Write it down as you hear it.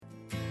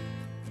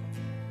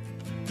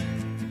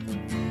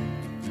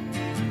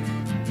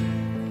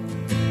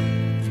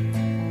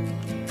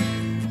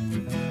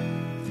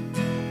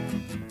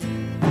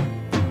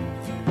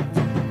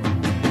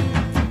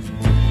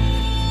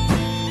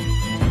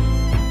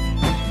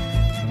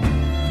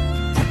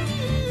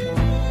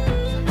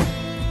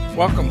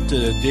Welcome to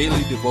the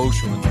Daily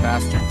Devotion with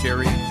Pastor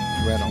Terry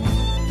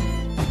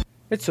Reynolds.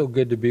 It's so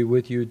good to be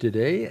with you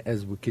today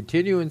as we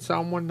continue in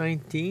Psalm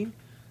 119.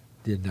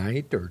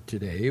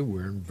 Today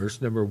we're in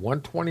verse number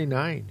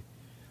 129.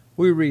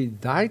 We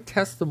read, "Thy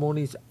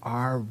testimonies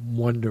are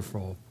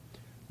wonderful,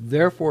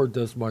 therefore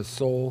does my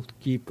soul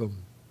keep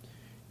them."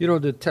 You know,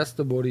 the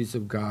testimonies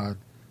of God,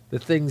 the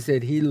things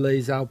that He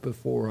lays out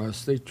before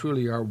us, they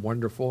truly are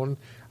wonderful. And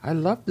I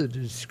love the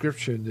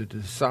description that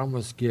the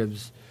psalmist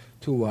gives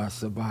to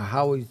us about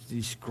how he's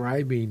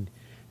describing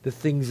the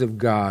things of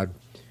God.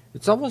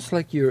 It's almost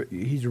like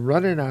he's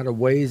running out of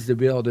ways to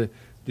be able to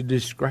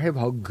describe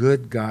how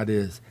good God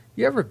is.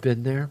 You ever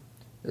been there?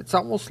 It's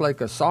almost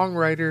like a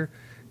songwriter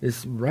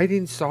is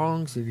writing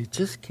songs and he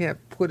just can't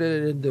put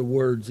it into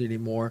words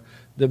anymore,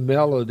 the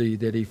melody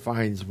that he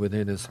finds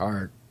within his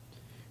heart.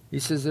 He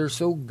says, "They're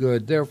so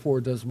good, therefore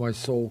does my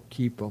soul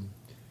keep them."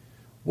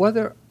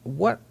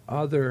 What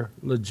other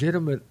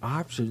legitimate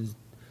options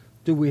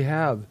do we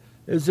have?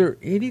 Is there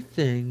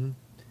anything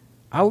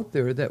out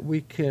there that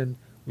we can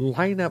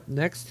line up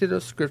next to the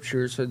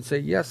scriptures and say,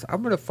 yes,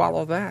 I'm going to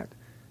follow that?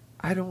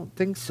 I don't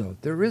think so.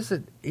 There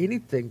isn't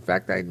anything. In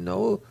fact, I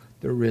know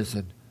there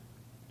isn't.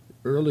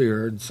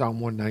 Earlier in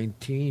Psalm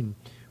 119,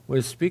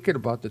 when speaking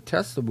about the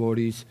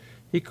testimonies,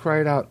 he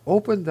cried out,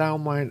 "Open thou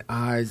mine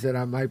eyes that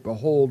I might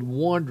behold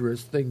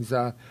wondrous things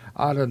out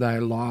of thy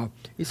law."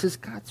 He says,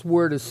 God's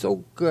word is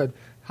so good.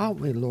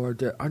 Help me, Lord,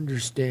 to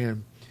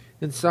understand.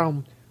 In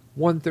Psalm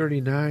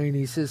 139,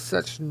 he says,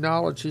 "Such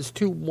knowledge is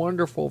too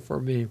wonderful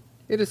for me.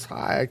 It is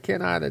high, I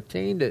cannot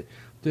attain it."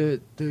 The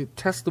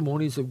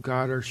testimonies of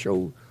God are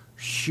so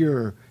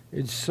sure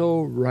and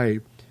so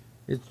right.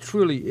 It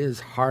truly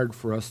is hard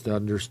for us to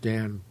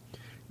understand.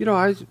 You know,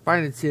 I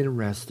find it's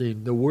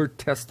interesting, the word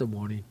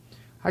testimony.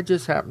 I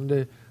just happened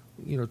to,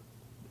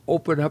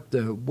 open up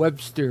the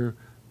Webster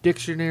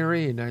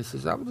dictionary, and I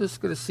says, I'm just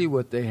going to see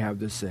what they have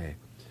to say.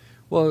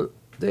 Well,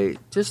 they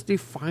just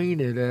define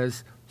it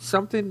as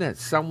something that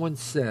someone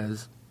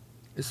says,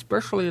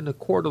 especially in the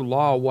court of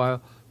law, while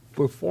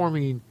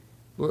formally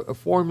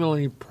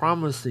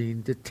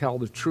promising to tell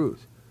the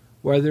truth.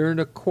 While they're in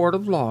a court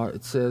of law,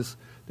 it says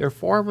they're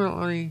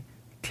formally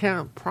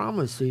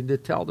promising to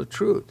tell the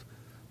truth.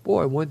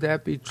 Boy, wouldn't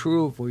that be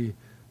true if we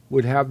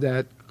would have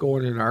that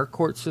going in our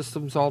court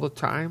systems all the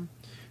time?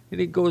 And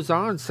he goes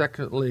on,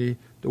 secondly,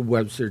 the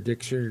Webster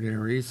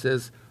Dictionary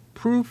says,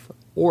 proof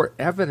or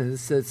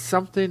evidence that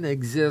something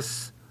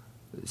exists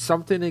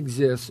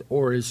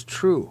or is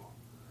true.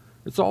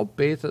 It's all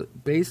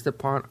based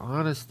upon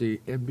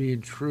honesty and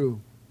being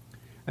true.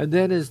 And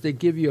then as they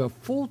give you a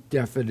full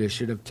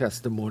definition of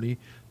testimony,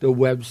 the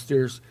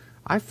Webster's,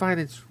 I find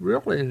it's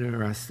really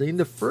interesting.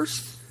 The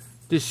first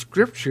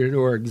description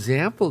or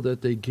example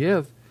that they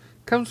give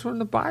comes from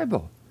the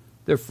Bible.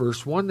 The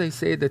first one, they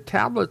say the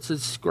tablets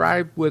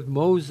inscribed with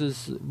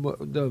Moses,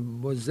 the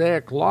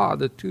Mosaic law,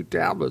 the 2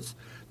 tablets,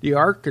 the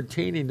ark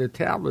containing the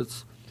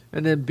tablets,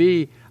 and then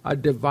B, a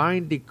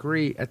divine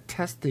decree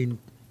attesting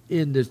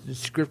in the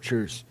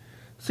scriptures.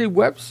 See,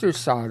 Webster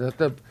saw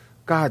that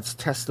God's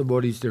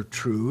testimonies, they're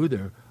true,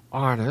 they're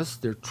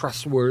honest, they're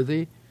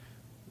trustworthy.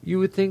 You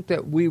would think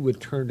that we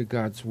would turn to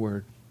God's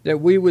word,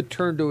 that we would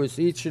turn to us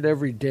each and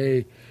every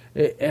day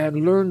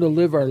and learn to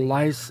live our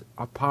lives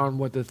upon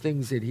what the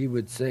things that he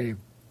would say.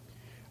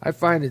 I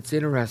find it's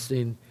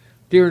interesting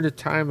during the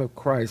time of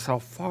Christ how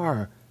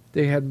far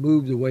they had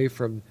moved away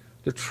from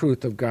the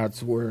truth of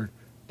God's word,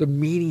 the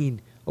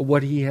meaning of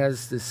what he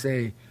has to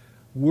say.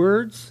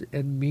 Words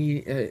and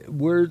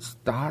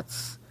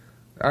thoughts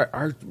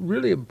are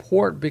really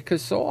important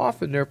because so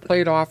often they're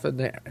played out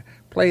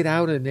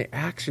in the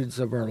actions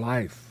of our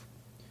life.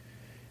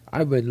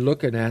 I've been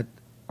looking at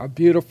a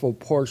beautiful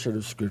portion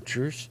of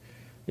scriptures.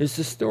 It's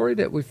the story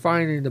that we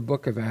find in the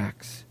book of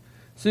Acts.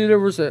 See,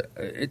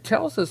 it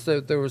tells us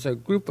that there was a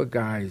group of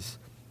guys.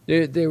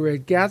 They were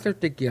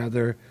gathered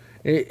together,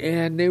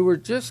 and they were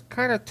just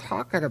kind of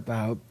talking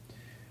about,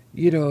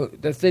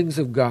 the things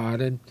of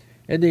God. And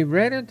they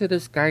ran into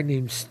this guy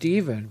named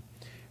Stephen,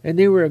 and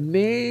they were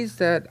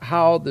amazed at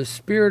how the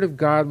Spirit of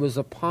God was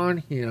upon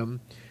him,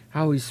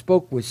 how he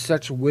spoke with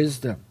such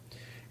wisdom.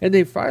 And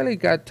they finally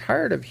got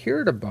tired of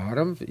hearing about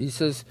him.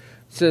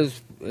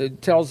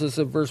 It tells us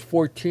in verse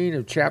 14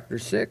 of chapter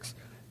 6,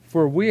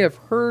 "For we have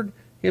heard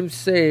him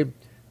say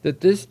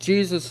that this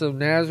Jesus of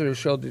Nazareth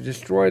shall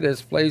destroy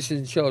this place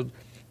and shall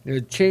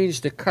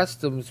change the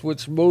customs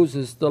which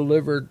Moses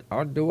delivered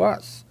unto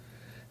us."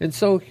 And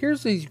so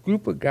here's these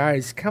group of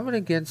guys coming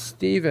against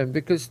Stephen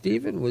because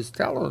Stephen was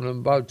telling them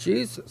about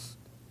Jesus.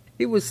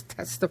 He was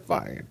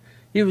testifying.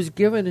 He was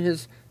giving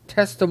his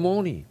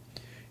testimony.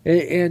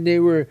 And they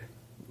were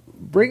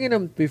bringing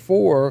him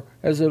before,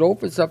 as it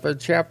opens up in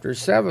chapter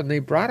 7, they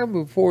brought him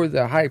before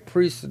the high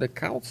priest and the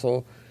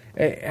council.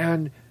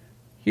 And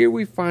here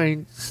we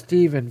find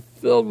Stephen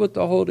filled with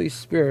the Holy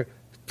Spirit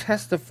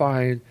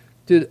testifying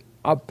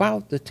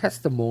about the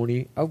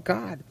testimony of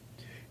God.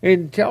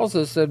 And it tells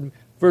us in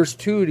verse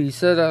 2, he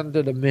said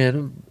unto the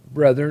men,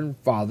 brethren,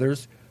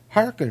 fathers,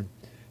 hearken,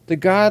 the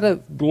God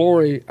of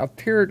glory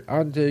appeared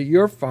unto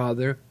your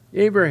father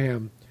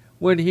Abraham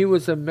when he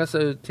was a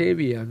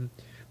Mesopotamian,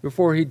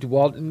 before he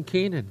dwelt in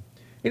Canaan.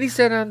 And he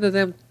said unto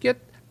them, Get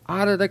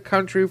out of the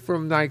country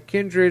from thy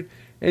kindred,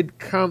 and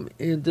come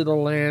into the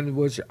land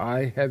which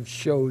I have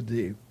showed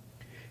thee.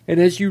 And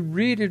as you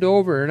read it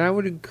over, and I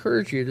would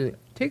encourage you to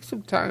take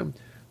some time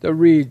to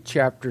read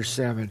chapter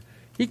 7,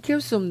 he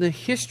gives them the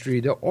history,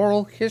 the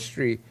oral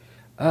history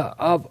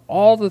of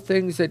all the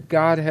things that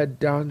God had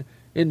done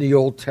in the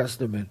Old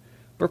Testament,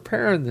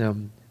 preparing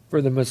them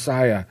for the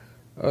Messiah,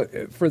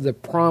 for the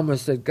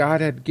promise that God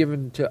had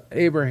given to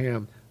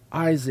Abraham,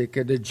 Isaac,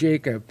 and to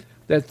Jacob,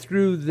 that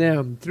through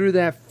them, through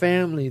that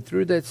family,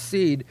 through that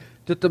seed,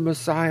 that the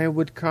Messiah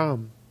would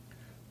come.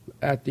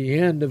 At the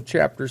end of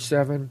chapter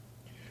 7,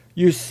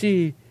 you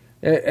see,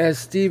 as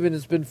Stephen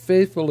has been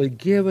faithfully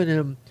giving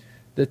him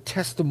the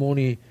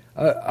testimony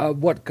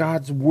of what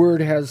God's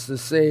Word has to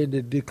say and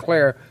to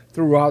declare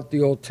throughout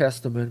the Old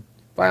Testament.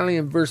 Finally,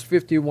 in verse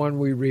 51,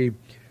 we read,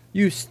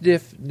 You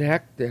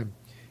stiff-necked and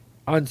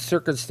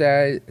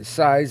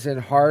uncircumcised in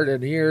heart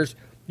and ears,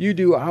 you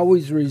do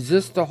always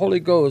resist the Holy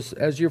Ghost,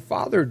 as your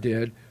father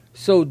did,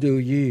 so do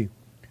ye.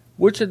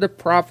 Which of the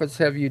prophets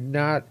have you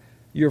not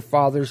your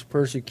fathers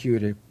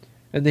persecuted?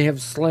 And they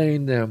have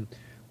slain them,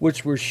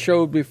 which were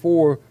showed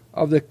before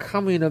of the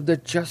coming of the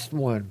just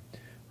one,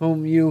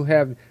 whom you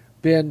have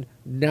been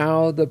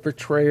now the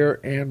betrayer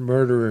and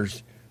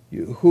murderers,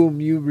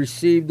 whom you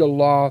received the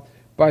law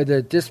by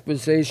the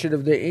dispensation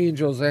of the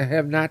angels and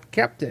have not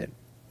kept it.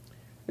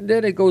 And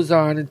then it goes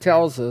on and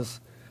tells us,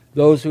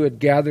 those who had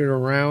gathered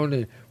around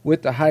and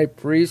with the high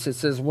priest, it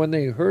says, when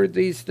they heard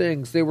these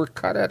things, they were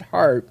cut at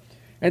heart,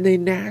 and they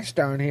gnashed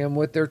on him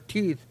with their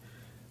teeth.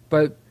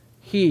 But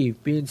he,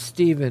 being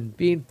Stephen,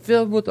 being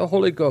filled with the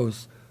Holy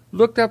Ghost,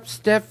 looked up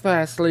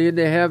steadfastly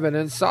into heaven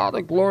and saw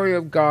the glory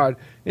of God,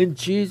 and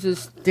Jesus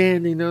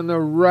standing on the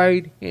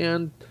right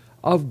hand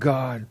of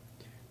God.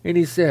 And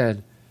he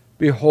said,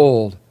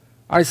 Behold,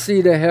 I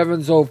see the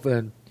heavens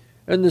open,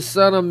 and the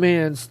Son of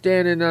Man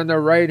standing on the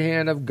right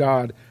hand of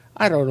God.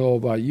 I don't know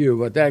about you,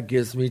 but that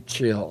gives me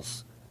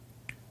chills.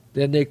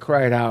 Then they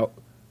cried out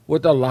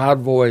with a loud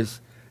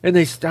voice, and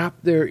they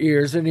stopped their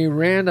ears, and he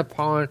ran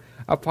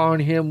upon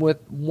him with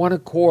one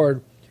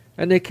accord.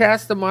 And they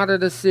cast him out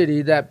of the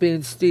city, that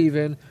being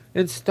Stephen,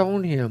 and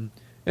stoned him.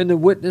 And the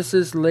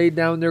witnesses laid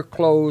down their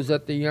clothes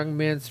at the young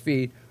man's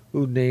feet,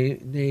 whose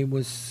name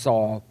was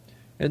Saul.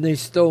 And they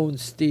stoned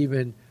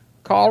Stephen,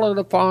 calling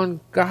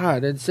upon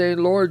God, and saying,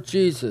 Lord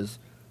Jesus,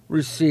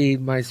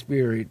 receive my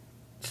spirit.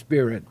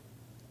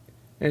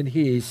 And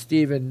he,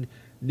 Stephen,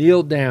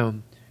 kneeled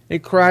down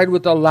and cried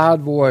with a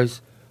loud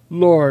voice,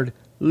 Lord,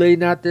 lay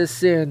not this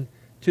sin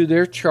to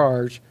their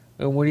charge.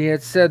 And when he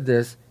had said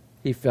this,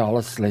 he fell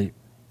asleep.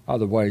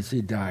 Otherwise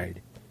he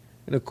died.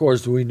 And of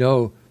course we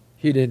know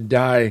he didn't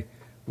die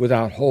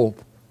without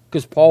hope,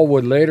 because Paul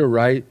would later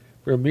write,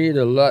 for me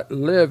to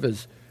live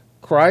is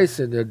Christ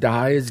and to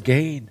die is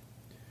gain.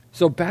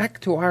 So back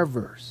to our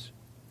verse,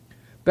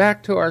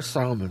 back to our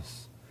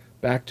psalmist,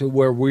 back to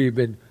where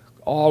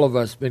all of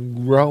us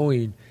been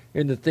growing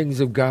in the things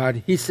of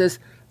God. He says,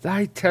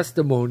 thy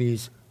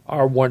testimonies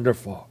are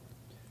wonderful.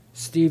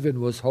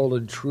 Stephen was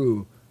holding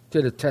true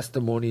to the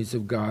testimonies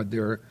of God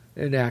there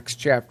in Acts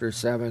chapter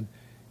 7.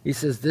 He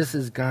says, this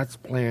is God's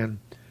plan.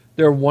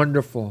 They're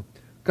wonderful.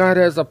 God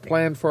has a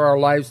plan for our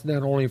lives,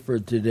 not only for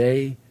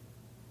today,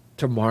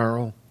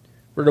 tomorrow,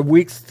 for the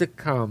weeks to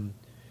come.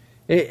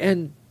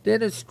 And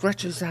then it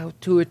stretches out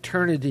to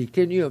eternity.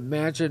 Can you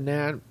imagine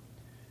that?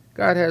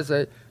 God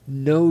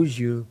knows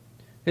you.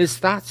 His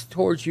thoughts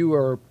towards you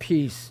are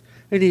peace.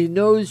 And he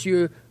knows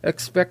your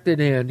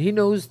expected end. He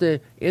knows the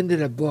end of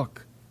the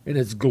book. And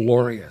it's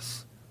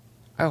glorious.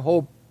 I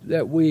hope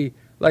that we,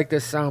 like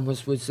the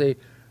psalmist, would say,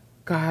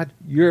 God,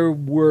 your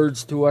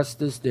words to us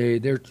this day,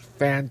 they're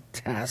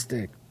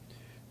fantastic.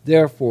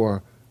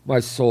 Therefore, my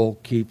soul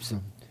keeps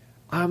them.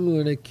 I'm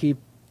going to keep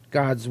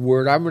God's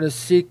word. I'm going to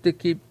seek to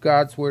keep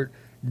God's word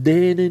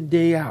day in and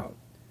day out,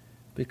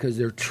 because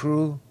they're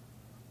true.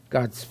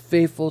 God's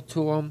faithful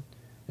to them,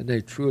 and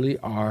they truly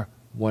are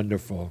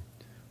wonderful.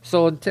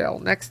 So until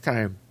next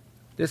time,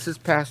 this is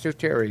Pastor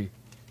Terry.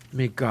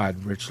 May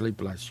God richly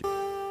bless you.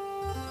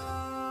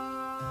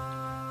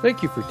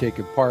 Thank you for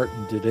taking part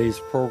in today's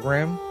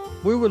program.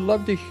 We would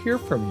love to hear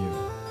from you.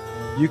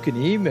 You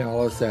can email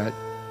us at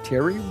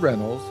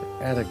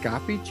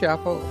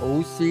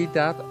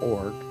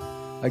terryreynolds@agapechapeleoc.org.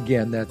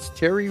 Again, that's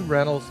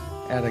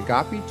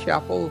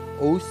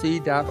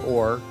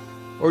terryreynolds@agapechapeleoc.org.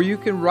 Or you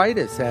can write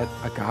us at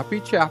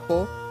Agape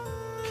Chapel,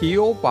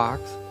 P.O.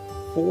 Box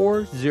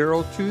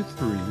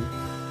 4023,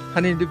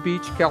 Huntington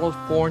Beach,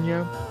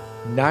 California,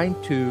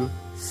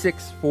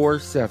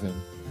 92647.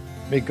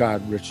 May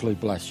God richly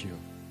bless you.